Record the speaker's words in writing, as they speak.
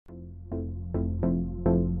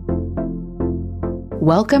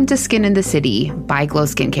Welcome to Skin in the City by Glow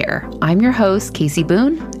Skincare. I'm your host, Casey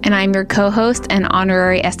Boone. And I'm your co-host and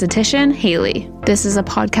honorary esthetician, Haley. This is a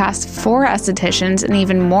podcast for estheticians and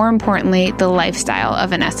even more importantly, the lifestyle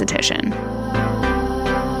of an esthetician.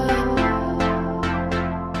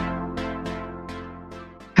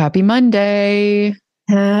 Happy Monday.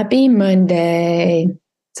 Happy Monday.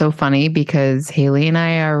 So funny because Haley and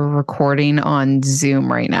I are recording on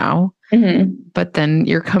Zoom right now. But then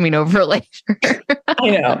you're coming over later. I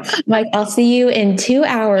know. Like, I'll see you in 2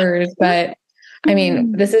 hours. But I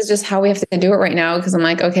mean, this is just how we have to do it right now. Cause I'm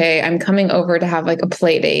like, okay, I'm coming over to have like a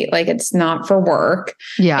play date. Like, it's not for work.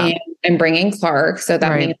 Yeah. And I'm bringing Clark. So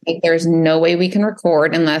that means like, there's no way we can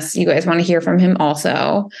record unless you guys want to hear from him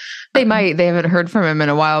also. They haven't heard from him in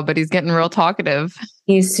a while, but he's getting real talkative.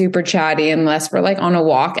 He's super chatty unless we're like on a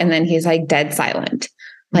walk and then he's like dead silent.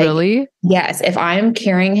 Like, really? Yes. If I'm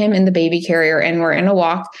carrying him in the baby carrier and we're on a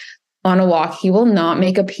walk, he will not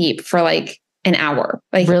make a peep for like an hour.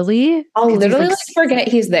 Like, really? I'll literally like forget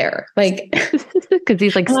he's there. Like, because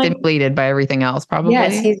he's like stimulated by everything else, probably.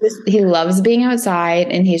 Yes. He loves being outside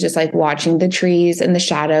and he's just like watching the trees and the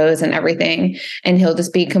shadows and everything. And he'll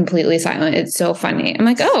just be completely silent. It's so funny. I'm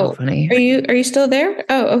like, oh, so funny. Are you still there?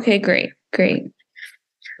 Oh, okay, great.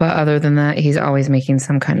 But other than that, he's always making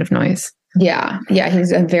some kind of noise. Yeah.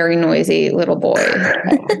 He's a very noisy little boy.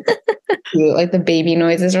 Like the baby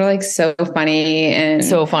noises are like so funny and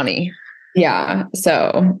so funny. Yeah.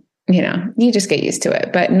 So, you just get used to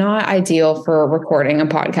it, but not ideal for recording a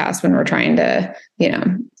podcast when we're trying to,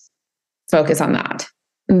 focus on that.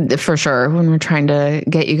 For sure. When we're trying to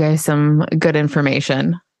get you guys some good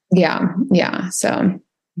information. Yeah. So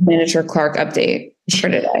miniature Clark update for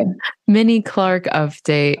today. Mini Clark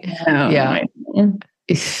update. Oh, yeah.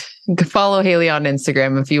 Follow Haley on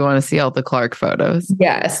Instagram if you want to see all the Clark photos.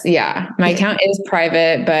 Yes. Yeah. My account is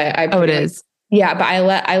private, but it is. Yeah. But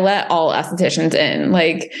I let all estheticians in.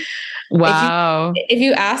 Like, wow. If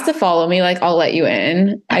you ask to follow me, like I'll let you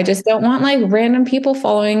in. I just don't want like random people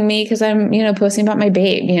following me because I'm, posting about my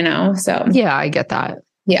babe, So yeah, I get that.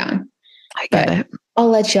 Yeah. I get it. I'll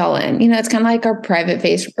let y'all in. It's kind of like our private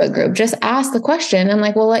Facebook group. Just ask the question and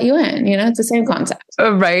like, we'll let you in. It's the same concept.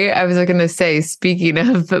 Right. I was going to say, speaking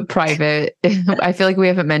of private, I feel like we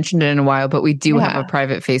haven't mentioned it in a while, but we do have a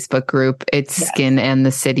private Facebook group. It's Skin and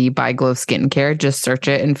the City by Glow Skincare. Just search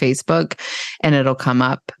it in Facebook and it'll come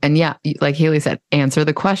up. And yeah, like Haley said, answer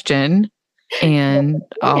the question and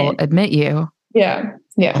I'll admit you. Yeah.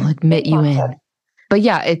 I'll admit you in. But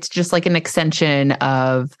yeah, it's just like an extension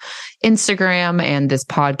of Instagram and this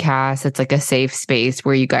podcast. It's like a safe space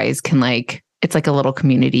where you guys can it's like a little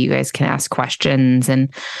community. You guys can ask questions and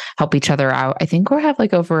help each other out. I think we have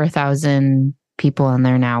like over 1,000 people on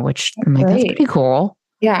there now, which I'm like, that's pretty cool.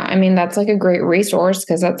 Yeah. I mean, that's like a great resource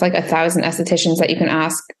because that's like 1,000 estheticians that you can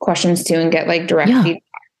ask questions to and get like direct feedback.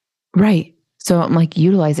 Right. So I'm like,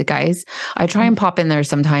 utilize it, guys. I try and pop in there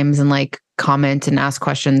sometimes and like comment and ask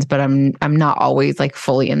questions, but I'm not always like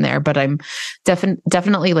fully in there, but I'm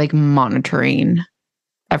definitely like monitoring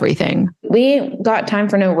everything. We ain't got time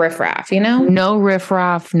for no riffraff, No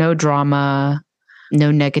riffraff, no drama,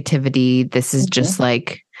 no negativity. This is just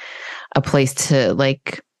like a place to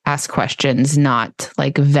like ask questions, not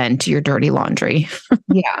like vent your dirty laundry.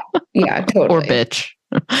 Yeah, totally. Or bitch.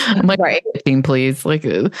 I'm like, right. Please, like,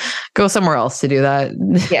 go somewhere else to do that.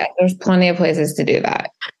 Yeah, there's plenty of places to do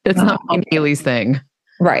that. It's not Haley's thing.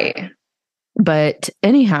 Right. But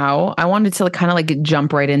anyhow, I wanted to kind of like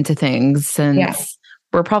jump right into things since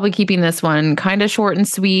we're probably keeping this one kind of short and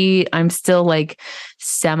sweet. I'm still like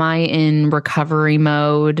semi in recovery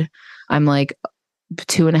mode. I'm like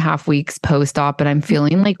 2.5 weeks post-op and I'm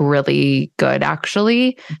feeling like really good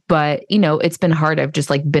actually. But it's been hard. I've just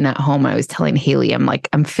like been at home. I was telling Haley,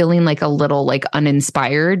 I'm feeling like a little like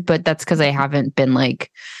uninspired, but that's because I haven't been like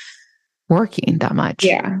working that much.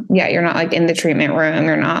 Yeah. You're not like in the treatment room.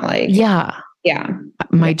 You're not like, yeah.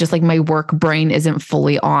 My work brain isn't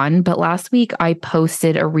fully on. But last week I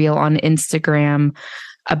posted a reel on Instagram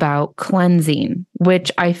about cleansing,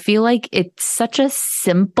 which I feel like it's such a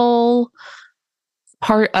simple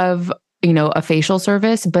part of, a facial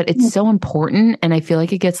service, but it's so important. And I feel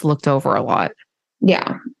like it gets looked over a lot.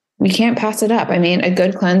 Yeah. We can't pass it up. I mean, a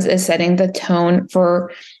good cleanse is setting the tone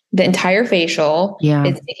for the entire facial. Yeah.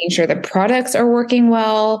 It's making sure the products are working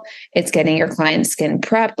well. It's getting your client's skin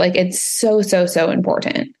prepped. Like it's so, so, so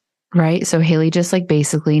important. Right. So Haley just like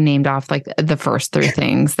basically named off like the first 3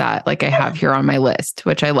 things that like I have here on my list,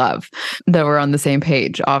 which I love that we're on the same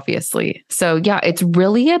page, obviously. So yeah, it's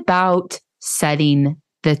really about setting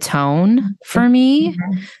the tone for me.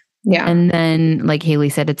 Yeah. And then like Haley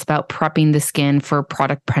said, it's about prepping the skin for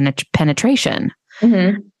product penetration.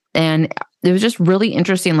 And it was just really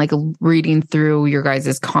interesting, like reading through your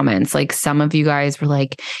guys' comments. Like some of you guys were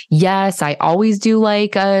like, yes, I always do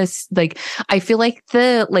like us. Like, I feel like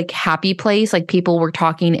the like happy place, like people were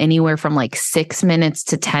talking anywhere from like 6 minutes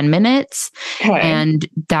to 10 minutes. Okay. And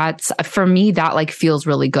that's, for me, that like feels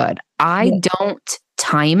really good. I don't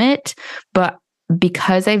time it, but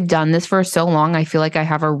because I've done this for so long, I feel like I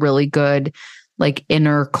have a really good like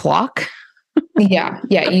inner clock. Yeah.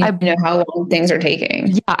 You know how long things are taking.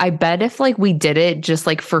 Yeah. I bet if like we did it just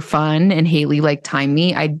like for fun and Haley like timed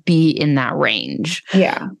me, I'd be in that range.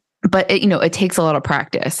 Yeah. But it, it takes a lot of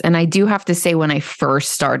practice. And I do have to say, when I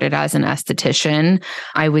first started as an esthetician,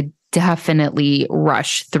 I would definitely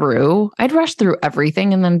rush through. I'd rush through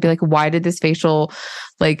everything and then be like, why did this facial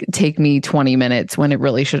like take me 20 minutes when it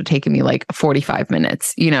really should have taken me like 45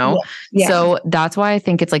 minutes, Yeah. So that's why I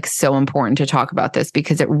think it's like so important to talk about this,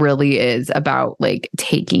 because it really is about like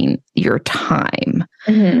taking your time.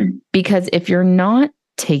 Because if you're not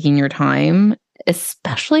taking your time,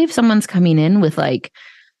 especially if someone's coming in with like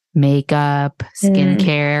makeup,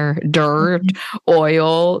 skincare, dirt,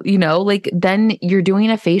 oil, like then you're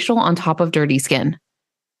doing a facial on top of dirty skin.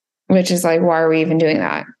 Which is like, why are we even doing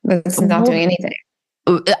that? That's not doing anything.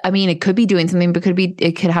 I mean, it could be doing something, but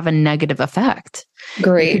it could have a negative effect.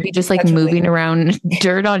 Great. It could be just like moving around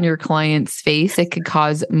dirt on your client's face. It could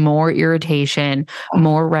cause more irritation,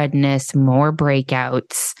 more redness, more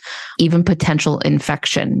breakouts, even potential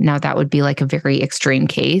infection. Now that would be like a very extreme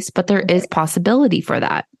case, but there is possibility for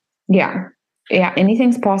that. Yeah.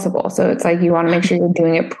 Anything's possible. So it's like, you want to make sure you're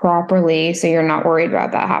doing it properly, so you're not worried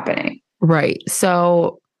about that happening. Right.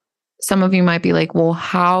 So some of you might be like, well,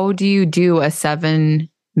 how do you do a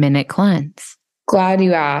 7-minute cleanse? Glad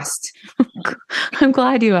you asked. I'm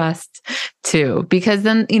glad you asked too, because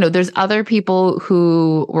then, there's other people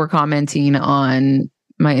who were commenting on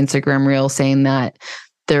my Instagram reel saying that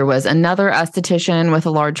there was another esthetician with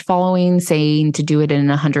a large following saying to do it in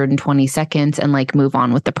 120 seconds and like move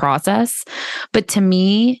on with the process. But to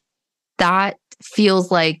me, that feels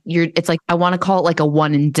like it's like, I want to call it like a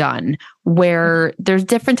one and done, where there's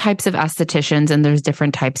different types of estheticians and there's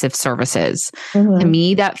different types of services. To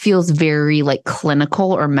me, that feels very like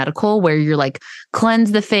clinical or medical, where you're like,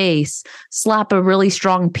 cleanse the face, slap a really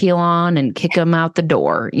strong peel on and kick them out the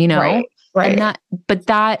door, Right.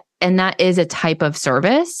 And that is a type of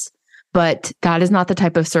service, but that is not the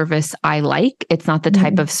type of service I like. It's not the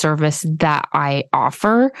type of service that I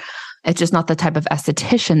offer. It's just not the type of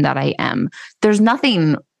esthetician that I am. There's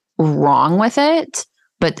nothing wrong with it,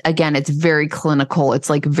 but again, it's very clinical. It's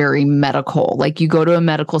like very medical. Like you go to a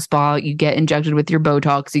medical spa, you get injected with your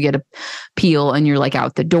Botox, you get a peel and you're like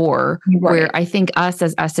out the door. Right. Where I think us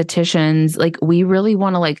as estheticians, like we really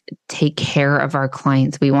want to like take care of our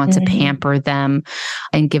clients. We want to pamper them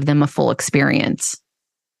and give them a full experience.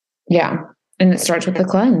 Yeah. And it starts with the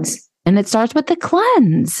cleanse.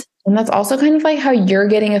 And that's also kind of like how you're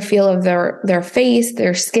getting a feel of their face,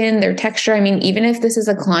 their skin, their texture. I mean, even if this is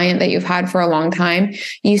a client that you've had for a long time,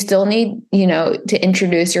 you still need, to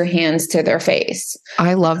introduce your hands to their face.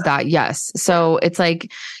 I love that. Yes. So it's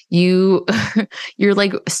like you're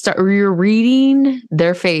like, you're reading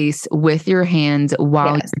their face with your hands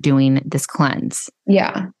while you're doing this cleanse.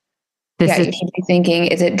 Yeah. You should be thinking,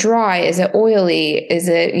 is it dry? Is it oily? Is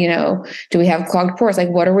it, do we have clogged pores? Like,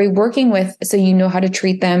 what are we working with? So you know how to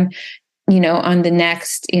treat them, on the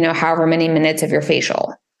next, however many minutes of your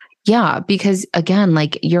facial. Yeah, because again,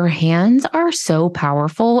 like your hands are so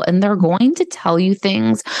powerful and they're going to tell you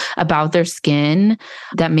things about their skin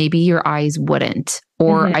that maybe your eyes wouldn't.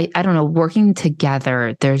 Or I don't know, working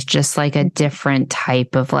together, there's just like a different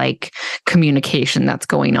type of like communication that's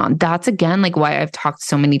going on. That's again, like why I've talked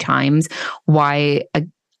so many times, why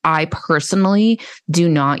I personally do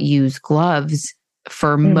not use gloves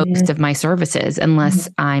for most of my services, unless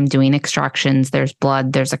I'm doing extractions, there's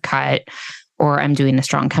blood, there's a cut, or I'm doing a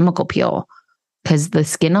strong chemical peel. Because the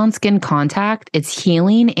skin on skin contact, it's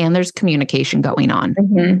healing and there's communication going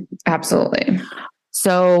on. Absolutely.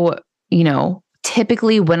 So,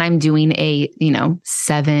 typically when I'm doing a,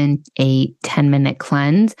 7, 8, 10-minute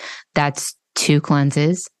cleanse, that's 2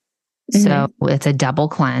 cleanses. So it's a double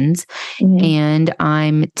cleanse. And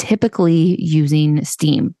I'm typically using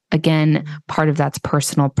steam. Again, part of that's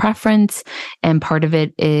personal preference. And part of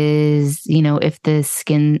it is, if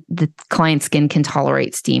the client's skin can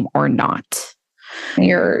tolerate steam or not.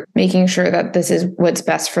 You're making sure that this is what's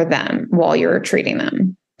best for them while you're treating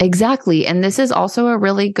them. Exactly. And this is also a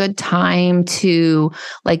really good time to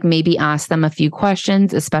like maybe ask them a few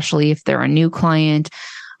questions, especially if they're a new client.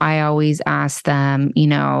 I always ask them,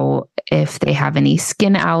 if they have any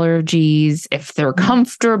skin allergies, if they're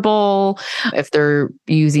comfortable, if they're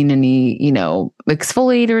using any,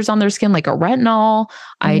 exfoliators on their skin, like a retinol.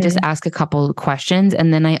 I just ask a couple of questions.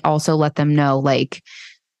 And then I also let them know, like,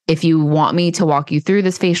 if you want me to walk you through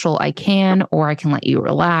this facial, I can, or I can let you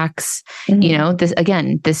relax.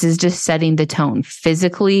 This is just setting the tone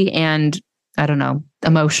physically and, I don't know,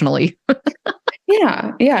 emotionally.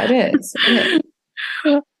 Yeah, it is.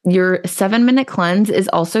 Your 7-minute cleanse is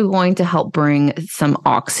also going to help bring some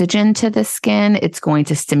oxygen to the skin. It's going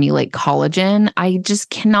to stimulate collagen. I just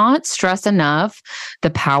cannot stress enough the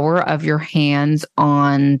power of your hands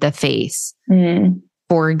on the face.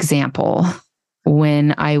 For example,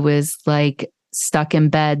 when I was like stuck in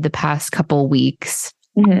bed the past couple weeks,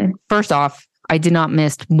 first off, I did not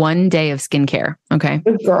miss one day of skincare. Okay.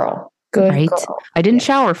 Good girl. Good girl. I didn't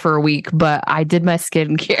shower for a week, but I did my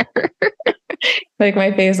skincare. Like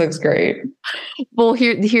my face looks great. Well,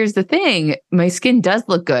 here's the thing. My skin does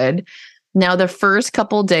look good. Now, the first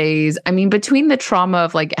couple days, I mean, between the trauma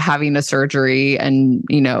of like having a surgery and,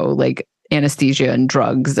 like anesthesia and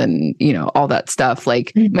drugs and, all that stuff,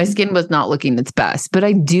 like my skin was not looking its best. But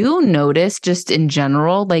I do notice just in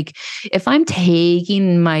general, like if I'm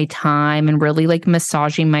taking my time and really like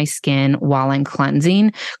massaging my skin while I'm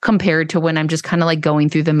cleansing compared to when I'm just kind of like going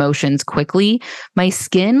through the motions quickly, my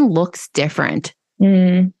skin looks different.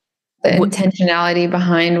 The intentionality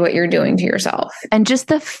behind what you're doing to yourself. And just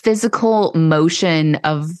the physical motion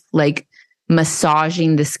of like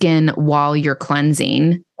massaging the skin while you're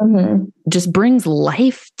cleansing just brings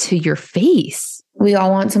life to your face. We all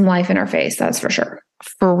want some life in our face, that's for sure.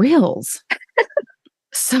 For reals.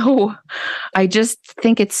 So I just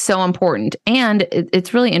think it's so important. And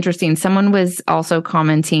it's really interesting. Someone was also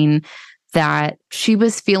commenting that she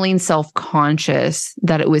was feeling self-conscious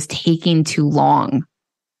that it was taking too long.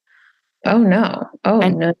 Oh, no.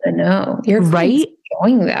 No. You're right.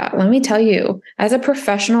 Enjoying that. Let me tell you, as a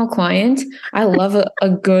professional client, I love a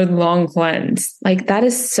good long cleanse. Like that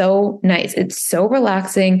is so nice. It's so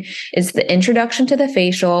relaxing. It's the introduction to the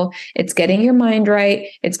facial. It's getting your mind right.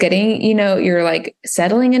 It's getting, you're like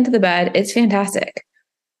settling into the bed. It's fantastic.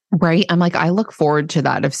 Right. I'm like, I look forward to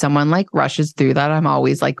that. If someone like rushes through that, I'm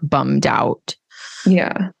always like bummed out.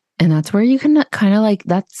 Yeah. And that's where you can kind of like,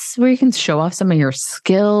 that's where you can show off some of your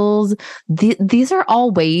skills. These are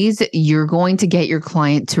all ways you're going to get your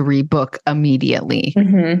client to rebook immediately.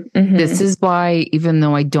 This is why, even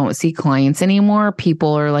though I don't see clients anymore,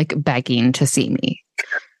 people are like begging to see me.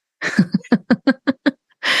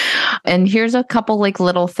 And here's a couple like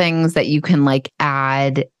little things that you can like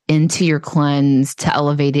add into your cleanse to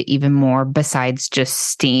elevate it even more besides just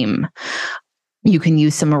steam. You can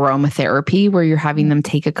use some aromatherapy where you're having them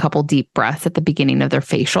take a couple deep breaths at the beginning of their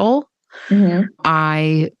facial.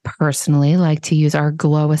 I personally like to use our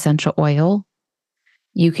Glow essential oil.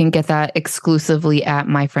 You can get that exclusively at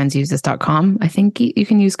myfriendsuses.com. I think you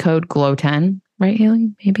can use code GLOW10, right, Haley?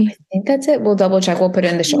 Maybe. I think that's it. We'll double check. We'll put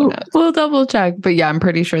it in the show notes. We'll double check. But yeah, I'm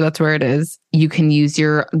pretty sure that's where it is. You can use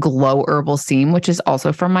your Glow Herbal Steam, which is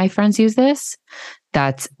also from My Friends Use This.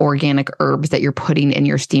 That's organic herbs that you're putting in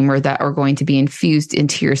your steamer that are going to be infused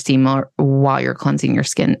into your steamer while you're cleansing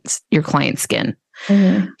your client's skin.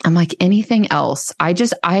 I'm like, anything else?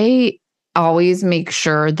 I always make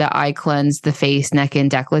sure that I cleanse the face, neck, and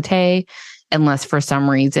décolleté, unless for some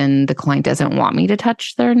reason the client doesn't want me to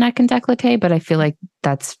touch their neck and décolleté, but I feel like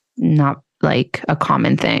that's not like a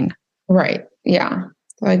common thing. Right. Yeah.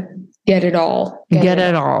 Like get it all. Get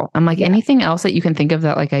it all. I'm like, anything else that you can think of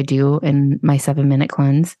that like I do in my 7-minute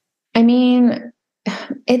cleanse? I mean,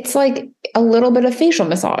 it's like a little bit of facial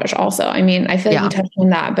massage also. I mean, I feel like you touched on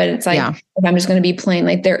that, but it's like, if I'm just going to be plain,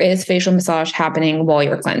 like there is facial massage happening while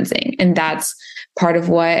you're cleansing. And that's part of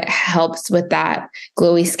what helps with that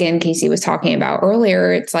glowy skin Casey was talking about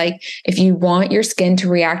earlier. It's like, if you want your skin to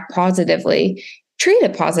react positively, treat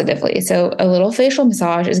it positively. So a little facial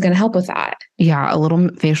massage is going to help with that. Yeah, a little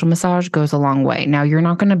facial massage goes a long way. Now, you're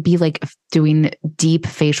not going to be like doing deep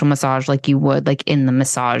facial massage like you would like in the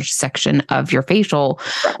massage section of your facial.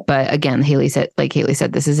 Right. But again, Haley said,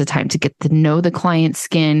 this is a time to get to know the client's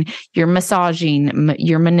skin. You're massaging,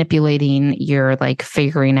 you're manipulating, you're like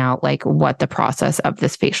figuring out like what the process of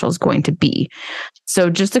this facial is going to be.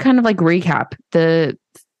 So just to kind of like recap, the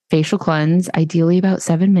facial cleanse, ideally about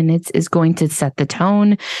 7 minutes, is going to set the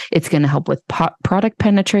tone. It's going to help with product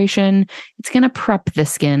penetration. It's going to prep the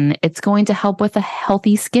skin. It's going to help with a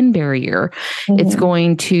healthy skin barrier. It's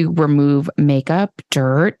going to remove makeup,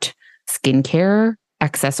 dirt, skincare,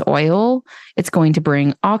 excess oil. It's going to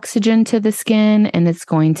bring oxygen to the skin and it's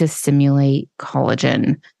going to stimulate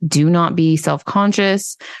collagen. Do not be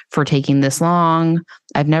self-conscious for taking this long.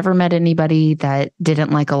 I've never met anybody that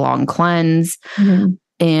didn't like a long cleanse. Mm-hmm.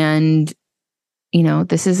 And, you know,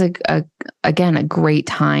 this is again, a great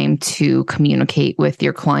time to communicate with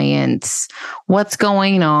your clients what's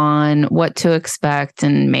going on, what to expect,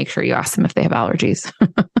 and make sure you ask them if they have allergies.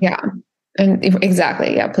 Yeah. And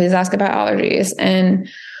exactly. Yeah. Please ask about allergies. And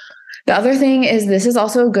the other thing is this is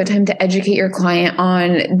also a good time to educate your client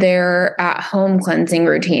on their at-home cleansing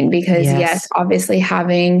routine, because yes, obviously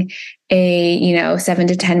having a, 7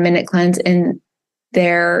 to 10 minute cleanse in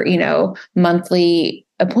their, monthly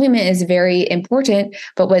appointment is very important.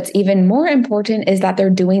 But what's even more important is that they're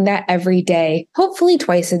doing that every day, hopefully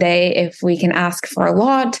twice a day, if we can ask for a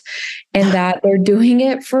lot, and that they're doing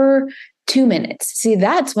it for 2 minutes. See,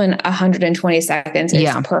 that's when 120 seconds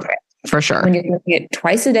is perfect. For sure. When you're doing it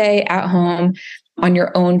twice a day at home on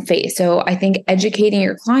your own face. So I think educating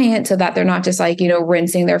your client so that they're not just like,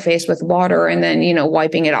 rinsing their face with water and then,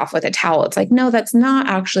 wiping it off with a towel. It's like, no, that's not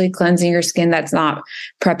actually cleansing your skin. That's not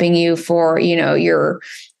prepping you for, your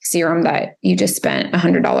serum that you just spent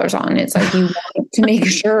 $100 on. It's like you want to make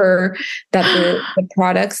sure that the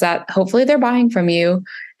products that hopefully they're buying from you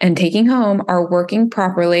and taking home are working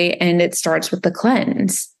properly. And it starts with the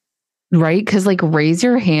cleanse. Right? Because raise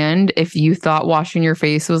your hand if you thought washing your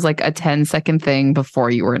face was like a 10-second thing before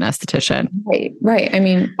you were an esthetician. Right. I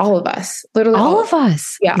mean, all of us, literally all of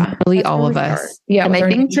us. Yeah. Literally all of us. Yeah. And I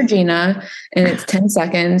think Neutrogena, and it's 10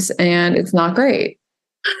 seconds and it's not great.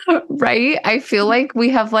 Right. I feel like we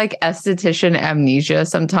have esthetician amnesia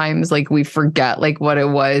sometimes. We forget what it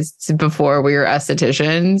was before we were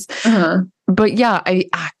estheticians. Uh-huh. But yeah,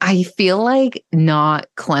 I feel like not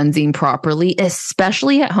cleansing properly,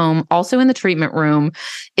 especially at home, also in the treatment room,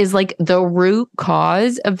 is the root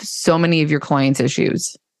cause of so many of your clients'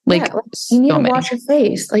 issues. You need to wash your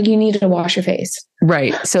face. You need to wash your face.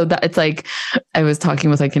 Right. So that it's I was talking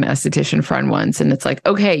with an esthetician friend once, and it's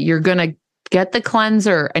okay, you're going to get the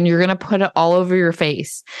cleanser and you're going to put it all over your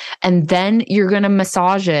face. And then you're going to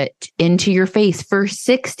massage it into your face for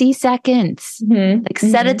 60 seconds. Mm-hmm.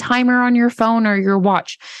 Set a timer on your phone or your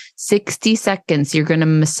watch. 60 seconds. You're going to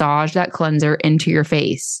massage that cleanser into your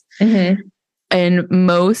face. Mm-hmm. And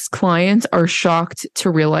most clients are shocked to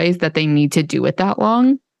realize that they need to do it that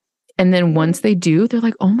long. And then once they do, they're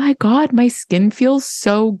like, oh my God, my skin feels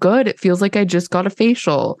so good. It feels like I just got a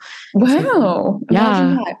facial. Wow.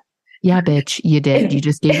 Yeah. Yeah, bitch, you did. You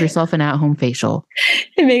just gave yourself an at-home facial.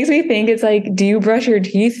 It makes me think it's do you brush your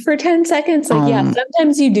teeth for 10 seconds? Yeah,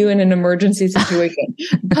 sometimes you do in an emergency situation.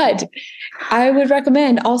 But I would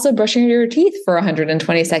recommend also brushing your teeth for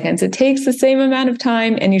 120 seconds. It takes the same amount of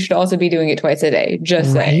time, and you should also be doing it twice a day.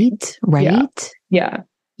 Just saying. Right? Yeah.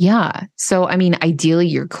 Yeah. So, I mean, ideally,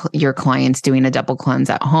 your client's doing a double cleanse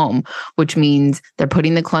at home, which means they're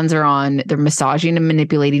putting the cleanser on, they're massaging and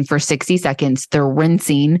manipulating for 60 seconds, they're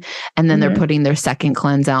rinsing, and then they're putting their second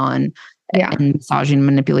cleanse on and massaging and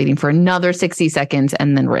manipulating for another 60 seconds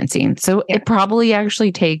and then rinsing. So it probably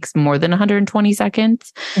actually takes more than 120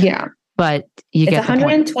 seconds. Yeah. But you get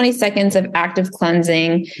 120 seconds of active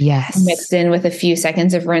cleansing, mixed in with a few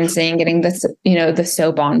seconds of rinsing, getting the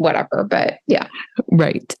soap on, whatever. But yeah,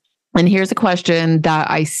 right. And here's a question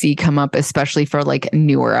that I see come up, especially for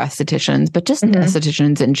newer estheticians, but just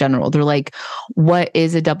estheticians in general. They're like, "What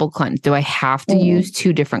is a double cleanse? Do I have to use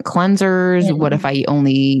 2 different cleansers? What if I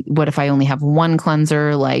only have one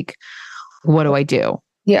cleanser? What do I do?"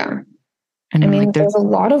 Yeah, and there's a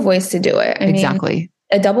lot of ways to do it. Exactly.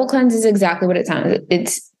 A double cleanse is exactly what it sounds.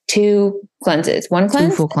 It's 2 cleanses, one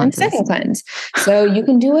cleanse and second cleanse. So you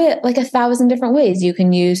can do it 1,000 different ways. You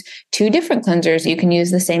can use 2 different cleansers. You can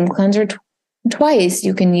use the same cleanser twice.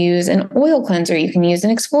 You can use an oil cleanser. You can use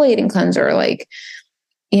an exfoliating cleanser.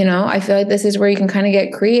 I feel like this is where you can kind of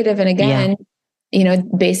get creative. And again,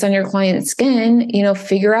 based on your client's skin,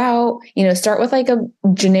 figure out, start with a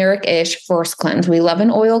generic-ish first cleanse. We love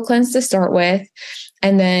an oil cleanse to start with.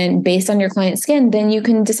 And then based on your client's skin, then you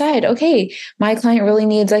can decide, okay, my client really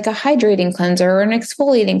needs a hydrating cleanser or an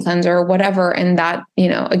exfoliating cleanser or whatever. And that,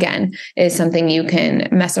 again, is something you can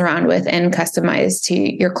mess around with and customize to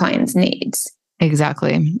your client's needs.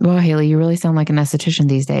 Exactly. Well, Haley, you really sound like an esthetician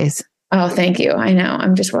these days. Oh, thank you. I know.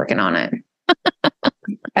 I'm just working on it.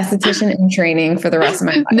 Esthetician in training for the rest of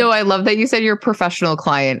my life. No, I love that you said you're a professional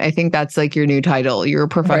client. I think that's your new title. You're a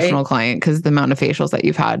professional client because the amount of facials that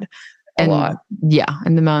you've had. A lot. Yeah.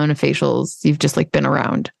 And the amount of facials you've just been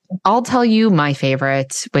around. I'll tell you my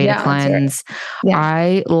favorite way to cleanse.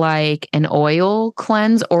 I like an oil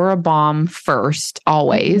cleanse or a balm first,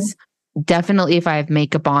 always. definitely if I have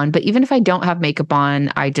makeup on, but even if I don't have makeup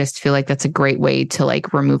on, I just feel like that's a great way to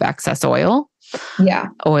like remove excess oil. Yeah.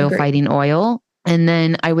 Oil fighting oil. And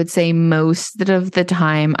then I would say most of the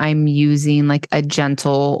time I'm using like a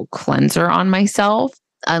gentle cleanser on myself,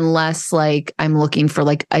 unless like I'm looking for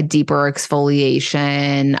like a deeper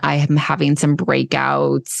exfoliation. I am having some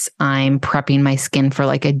breakouts. I'm prepping my skin for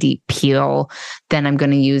like a deep peel. Then I'm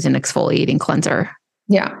going to use an exfoliating cleanser.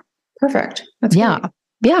 Yeah. Perfect. That's great.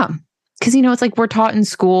 Yeah. Because, it's like we're taught in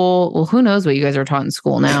school. Well, who knows what you guys are taught in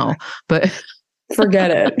school now, but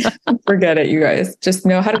forget it. Forget it, you guys. Just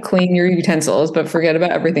know how to clean your utensils, but forget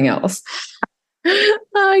about everything else.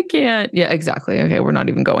 I can't. Yeah, exactly. Okay, we're not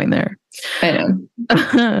even going there. I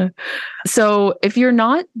know. So if you're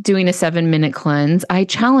not doing a 7-minute cleanse, I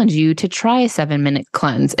challenge you to try a 7-minute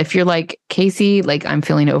cleanse. If you're like, Casey, like I'm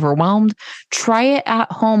feeling overwhelmed, try it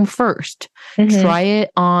at home first. Mm-hmm. Try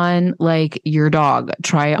it on like your dog,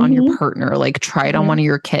 try it on your partner, like try it on one of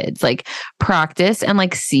your kids, like practice and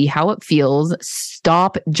like see how it feels.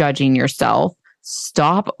 Stop judging yourself.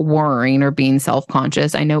 Stop worrying or being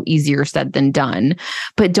self-conscious. I know easier said than done,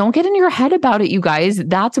 but don't get in your head about it, you guys.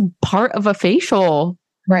 That's part of a facial.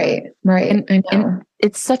 Right. And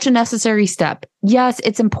it's such a necessary step. Yes,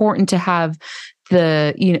 it's important to have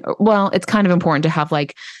it's kind of important to have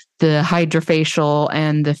like the hydrofacial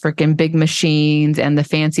and the freaking big machines and the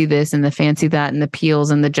fancy this and the fancy that and the peels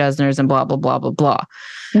and the Jesners and blah, blah, blah, blah, blah.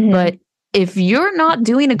 Mm-hmm. But if you're not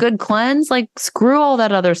doing a good cleanse, like screw all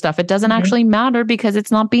that other stuff. It doesn't actually matter because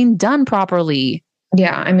it's not being done properly.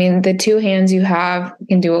 Yeah. I mean, the 2 hands you have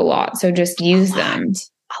can do a lot. So just use them.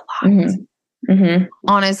 A lot. Mm-hmm. Mm-hmm.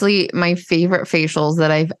 Honestly, my favorite facials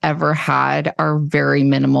that I've ever had are very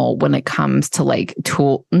minimal when it comes to like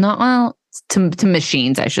to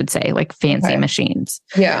machines, I should say, like fancy machines.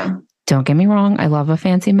 Yeah. Don't get me wrong. I love a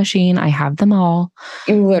fancy machine. I have them all.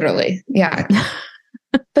 Literally. Yeah.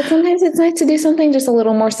 But sometimes it's nice to do something just a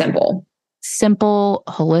little more simple. Simple,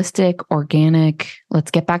 holistic, organic.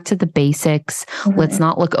 Let's get back to the basics. Mm-hmm. Let's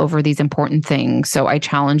not look over these important things. So I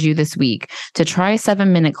challenge you this week to try a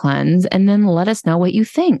 7-minute cleanse and then let us know what you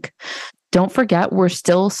think. Don't forget, we're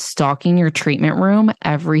still stocking your treatment room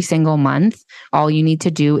every single month. All you need to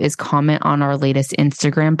do is comment on our latest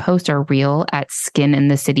Instagram post or reel at Skin in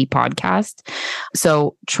the City podcast.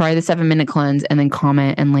 So try the 7-minute cleanse and then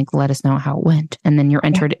comment and like let us know how it went. And then you're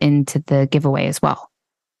entered into the giveaway as well.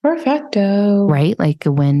 Perfecto. Right? Like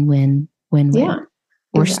a win-win. Yeah.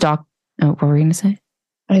 We're stocked. Oh, what were we going to say?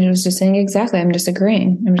 I was just saying exactly. I'm just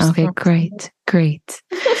agreeing. Okay, great.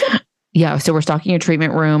 Yeah, so we're stocking your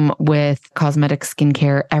treatment room with cosmetic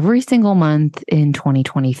skincare every single month in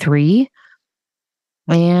 2023.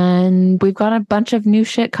 And we've got a bunch of new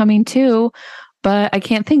shit coming too, but I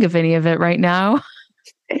can't think of any of it right now.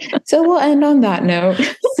 So we'll end on that note.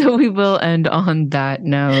 We will end on that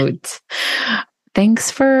note.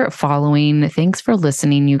 Thanks for following. Thanks for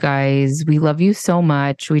listening, you guys. We love you so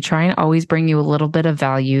much. We try and always bring you a little bit of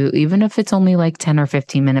value, even if it's only like 10 or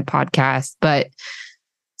 15-minute podcast. But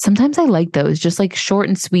sometimes I like those, just like short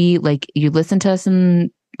and sweet. Like you listen to us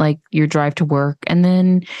in like your drive to work and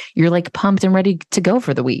then you're like pumped and ready to go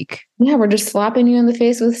for the week. Yeah, we're just slapping you in the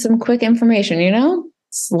face with some quick information,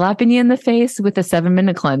 Slapping you in the face with a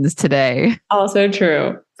 7-minute cleanse today. Also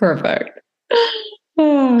true. Perfect.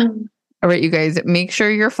 All right, you guys, make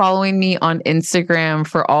sure you're following me on Instagram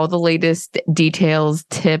for all the latest details,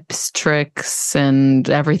 tips, tricks, and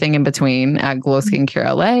everything in between at Glow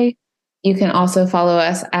Skincare LA. You can also follow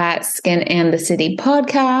us at Skin and the City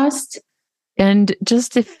podcast. And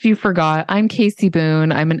just if you forgot, I'm Casey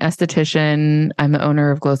Boone. I'm an esthetician. I'm the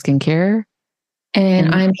owner of Glow Skincare.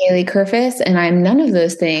 And I'm Haley Kerfis, and I'm none of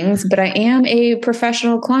those things, but I am a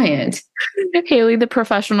professional client. Haley, the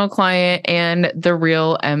professional client and the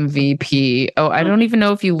real MVP. Oh, I don't even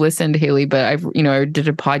know if you listened, Haley, but I did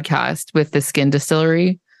a podcast with the Skin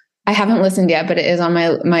Distillery. I haven't listened yet, but it is on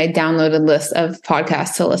my downloaded list of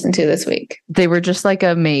podcasts to listen to this week. They were just like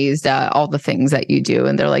amazed at all the things that you do.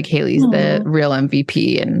 And they're like, Haley's the real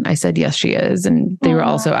MVP. And I said, yes, she is. And they were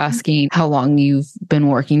also asking how long you've been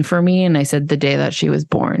working for me. And I said, the day that she was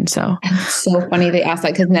born. So it's so funny they asked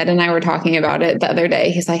that because Ned and I were talking about it the other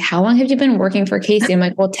day. He's like, how long have you been working for Casey? I'm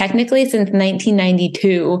like, well, technically since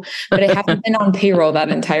 1992, but I haven't been on payroll that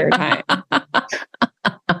entire time.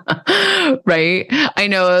 Right. I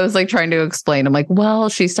know. I was like trying to explain. I'm like, well,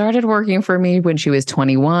 she started working for me when she was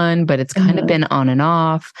 21, but it's kind of been on and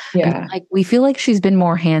off. Yeah. And like, we feel like she's been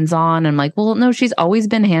more hands-on. I'm like, well, no, she's always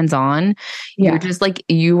been hands-on. Yeah. You're just like,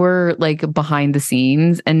 you were like behind the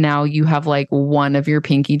scenes and now you have like one of your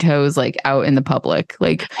pinky toes like out in the public.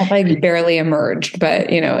 Like I've like barely emerged,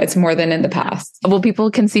 but you know, it's more than in the past. Well,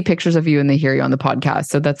 people can see pictures of you and they hear you on the podcast.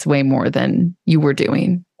 So that's way more than you were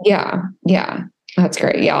doing. Yeah. Yeah. That's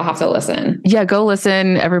great. Yeah, I'll have to listen. Yeah, go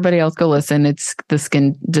listen. Everybody else go listen. It's The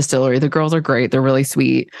Skin Distillery. The girls are great. They're really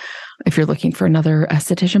sweet. If you're looking for another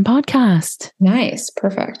esthetician podcast. Nice.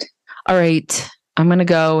 Perfect. All right. I'm going to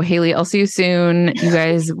go. Haley, I'll see you soon. You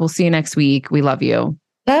guys, we'll see you next week. We love you.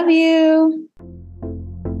 Love you.